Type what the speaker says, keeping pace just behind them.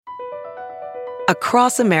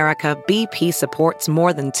Across America, BP supports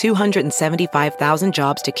more than 275,000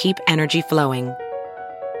 jobs to keep energy flowing.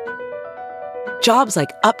 Jobs like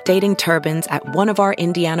updating turbines at one of our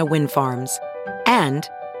Indiana wind farms and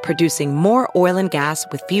producing more oil and gas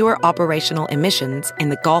with fewer operational emissions in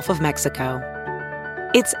the Gulf of Mexico.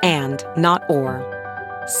 It's and, not or.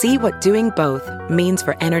 See what doing both means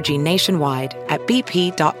for energy nationwide at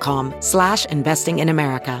bp.com/investing in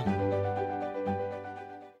America.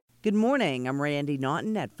 Good morning. I'm Randy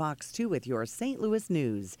Naughton at Fox 2 with your St. Louis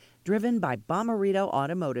news, driven by Bomarito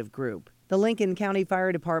Automotive Group. The Lincoln County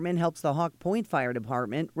Fire Department helps the Hawk Point Fire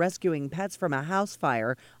Department rescuing pets from a house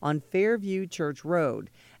fire on Fairview Church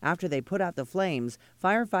Road. After they put out the flames,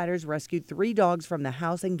 firefighters rescued 3 dogs from the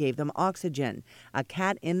house and gave them oxygen. A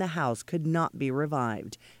cat in the house could not be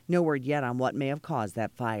revived. No word yet on what may have caused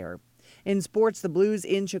that fire. In sports, the Blues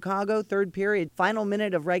in Chicago, third period, final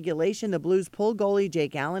minute of regulation. The Blues pull goalie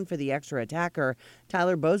Jake Allen for the extra attacker.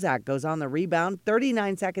 Tyler Bozak goes on the rebound.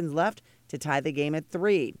 39 seconds left to tie the game at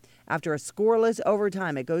 3. After a scoreless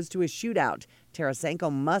overtime, it goes to a shootout. Tarasenko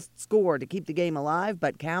must score to keep the game alive,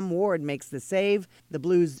 but Cam Ward makes the save. The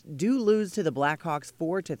Blues do lose to the Blackhawks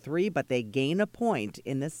 4-3, but they gain a point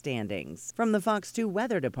in the standings. From the Fox 2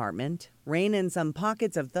 Weather Department, rain and some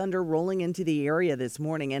pockets of thunder rolling into the area this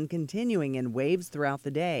morning and continuing in waves throughout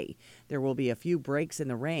the day. There will be a few breaks in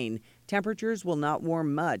the rain. Temperatures will not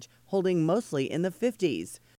warm much, holding mostly in the 50s.